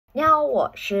你好，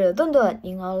我是顿顿。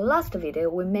In our last video,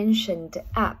 we mentioned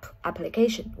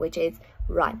application, which is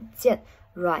软件.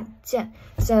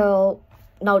 So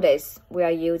nowadays we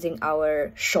are using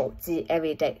our 手机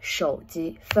every day, 手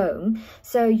机 phone.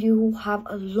 So you have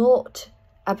a lot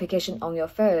application on your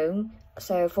phone.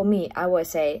 So for me, I will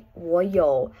say 我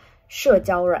有社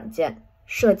交软件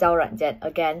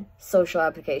again, social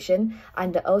application,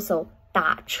 and also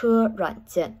打车软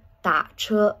件.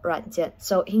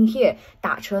 So in here,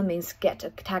 打车 means get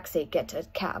a taxi, get a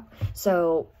cab.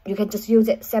 So you can just use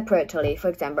it separately.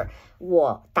 For example,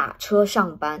 我打车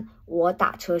上班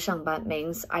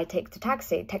means I take the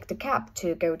taxi, take the cab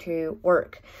to go to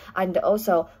work. And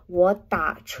also 我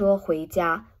打车回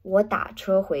家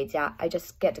I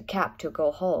just get a cab to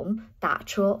go home. 打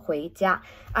车回家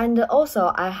And also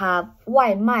I have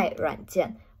外卖软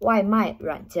件 外卖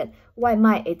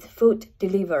is food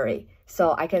delivery.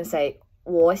 So I can say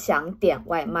我想点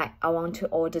外卖 I want to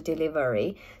order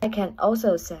delivery. I can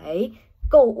also say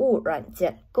购物软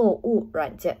件 购物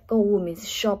means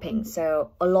shopping.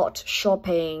 So a lot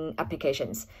shopping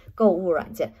applications. 购物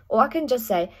软件 Or I can just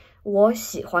say 我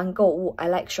喜欢购物 I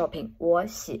like shopping. 我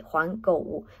喜欢购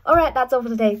物 Alright, that's all for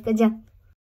today. 再见。